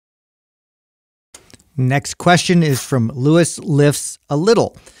Next question is from Lewis Lifts a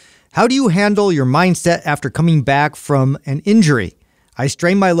Little. How do you handle your mindset after coming back from an injury? I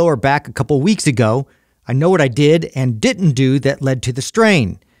strained my lower back a couple weeks ago. I know what I did and didn't do that led to the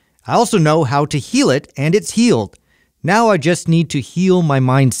strain. I also know how to heal it, and it's healed. Now I just need to heal my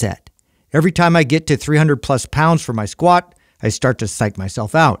mindset. Every time I get to 300 plus pounds for my squat, I start to psych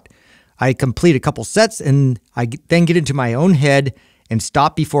myself out. I complete a couple sets and I then get into my own head and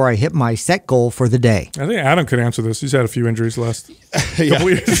stop before I hit my set goal for the day. I think Adam could answer this. He's had a few injuries last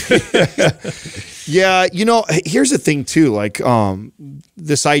couple years. Yeah, you know, here's the thing too, like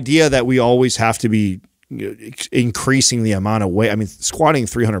this idea that we always have to be increasing the amount of weight. I mean, squatting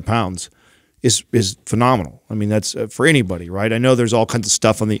 300 pounds is phenomenal. I mean, that's for anybody, right? I know there's all kinds of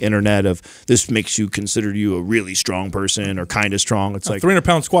stuff on the internet of this makes you consider you a really strong person or kind of strong. It's like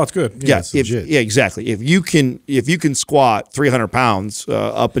 300-pound squat's good. Yeah, yeah, exactly. If you can squat 300 pounds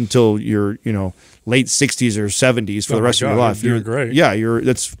up until your late 60s or 70s for the rest of your life, you're great. Yeah,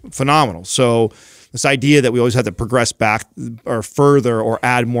 that's phenomenal. So this idea that we always have to progress back or further or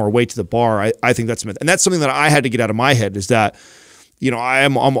add more weight to the bar, I think that's a myth. And that's something that I had to get out of my head is that,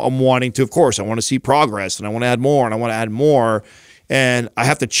 I'm wanting to, of course, I want to see progress and I want to add more and I want to add more. And I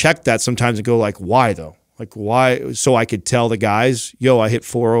have to check that sometimes and go like, why though? Like why? So I could tell the guys, yo, I hit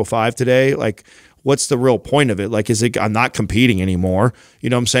 405 today. Like, what's the real point of it? Like, I'm not competing anymore.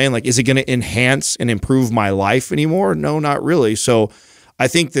 You know what I'm saying? Like, is it going to enhance and improve my life anymore? No, not really. So I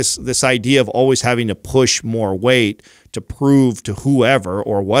think this idea of always having to push more weight to prove to whoever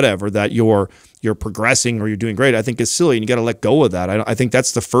or whatever that you're progressing or you're doing great, I think is silly, and you got to let go of that. I think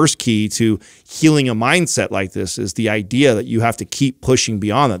that's the first key to healing a mindset like this is the idea that you have to keep pushing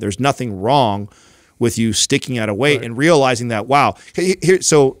beyond that. There's nothing wrong with you sticking at a weight and realizing that, wow,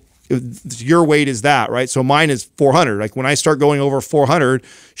 so your weight is that, right? So mine is 400. Like when I start going over 400,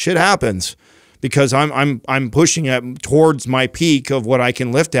 shit happens because I'm pushing towards my peak of what I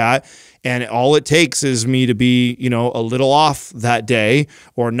can lift at. And all it takes is me to be, a little off that day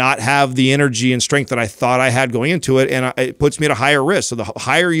or not have the energy and strength that I thought I had going into it. And it puts me at a higher risk. So the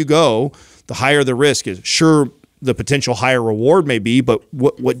higher you go, the higher the risk is. Sure, the potential higher reward may be, but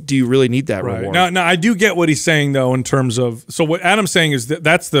what do you really need that reward? Now, I do get what he's saying, though, in terms of, so what Adam's saying is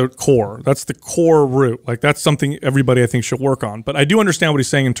that's the core. That's the core root. Like that's something everybody, I think, should work on. But I do understand what he's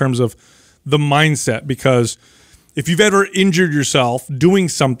saying in terms of the mindset, because if you've ever injured yourself doing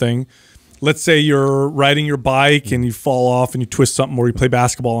something, let's say you're riding your bike and you fall off and you twist something, or you play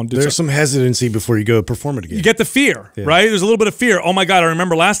basketball and there's some hesitancy before you go perform it again. You get the fear, right? There's a little bit of fear. Oh my God, I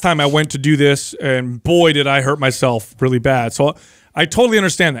remember last time I went to do this and boy, did I hurt myself really bad. So I totally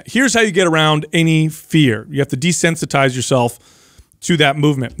understand that. Here's how you get around any fear. You have to desensitize yourself to that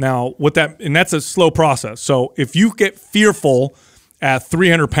movement. Now, and that's a slow process. So if you get fearful at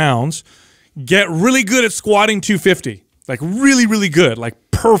 300 pounds, get really good at squatting 250. Like really, really good, like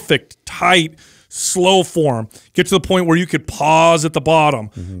perfect, tight, slow form. Get to the point where you could pause at the bottom,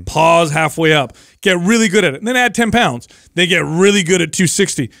 pause halfway up, get really good at it, and then add 10 pounds. Then get really good at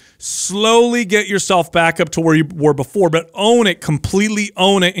 260. Slowly get yourself back up to where you were before, but own it, completely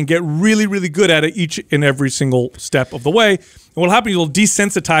own it, and get really, really good at it each and every single step of the way. And what'll happen, you'll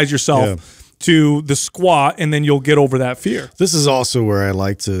desensitize yourself to the squat, and then you'll get over that fear. This is also where I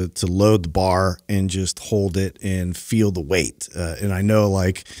like to load the bar and just hold it and feel the weight. And I know,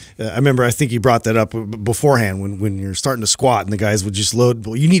 like, I remember, I think you brought that up beforehand when you're starting to squat and the guys would just load.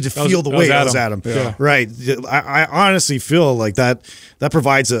 Well, you need to feel the weight. That was Adam. Yeah. Right. I honestly feel like that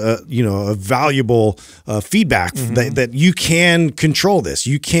provides a valuable feedback that you can control this.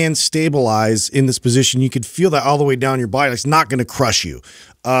 You can stabilize in this position. You could feel that all the way down your body. It's not going to crush you.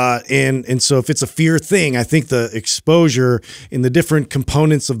 And so if it's a fear thing, I think the exposure in the different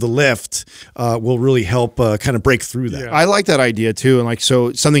components of the lift will really help kind of break through that. Yeah. I like that idea too. And like,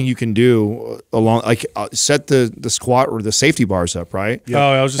 so something you can do along, like set the squat or the safety bars up, right? Yeah.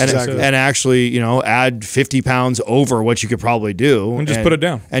 Oh, I was just and actually, add 50 pounds over what you could probably do. And just put it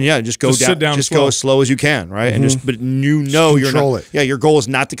down. And yeah, just go down, just go as slow as you can, right? And but you're not, yeah, your goal is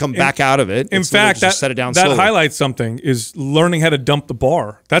not to come back out of it. In fact, just set it down slowly. That highlights something, is learning how to dump the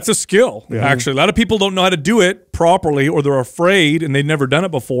bar. That's a skill, actually. A lot of people don't know how to do it properly, or they're afraid and they've never done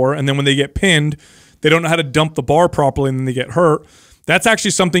it before. And then when they get pinned, they don't know how to dump the bar properly, and then they get hurt. That's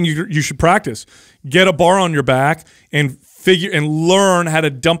actually something you should practice. Get a bar on your back and learn how to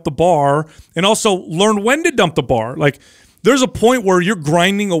dump the bar, and also learn when to dump the bar. Like, there's a point where you're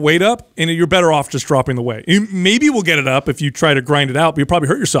grinding a weight up and you're better off just dropping the weight. Maybe we'll get it up if you try to grind it out, but you'll probably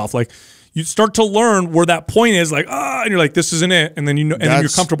hurt yourself. Like, you start to learn where that point is, like, and you're like, this isn't it, and then and then you're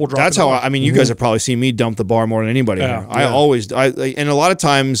comfortable dropping. That's how I mean, you guys have probably seen me dump the bar more than anybody. Yeah. Here. I always, and a lot of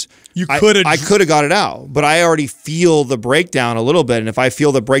times, I could have got it out, but I already feel the breakdown a little bit, and if I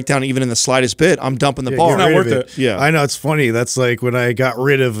feel the breakdown even in the slightest bit, I'm dumping the bar. It's not worth it. Yeah, I know, it's funny. That's like when I got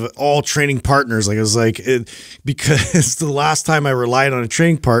rid of all training partners. Like, it was like because the last time I relied on a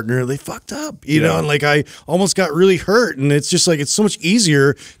training partner, they fucked up, you know, and like I almost got really hurt. And it's just like it's so much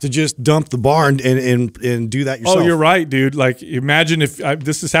easier to just dump the bar and do that yourself. Oh, you're right, dude. Like, imagine if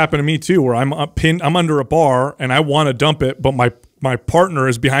this has happened to me too, where I'm under a bar and I want to dump it, but my partner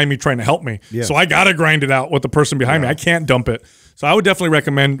is behind me trying to help me. Yeah. So I got to grind it out with the person behind me. I can't dump it. So I would definitely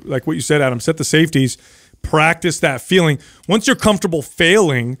recommend, like what you said, Adam, set the safeties, practice that feeling. Once you're comfortable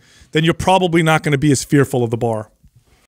failing, then you're probably not going to be as fearful of the bar.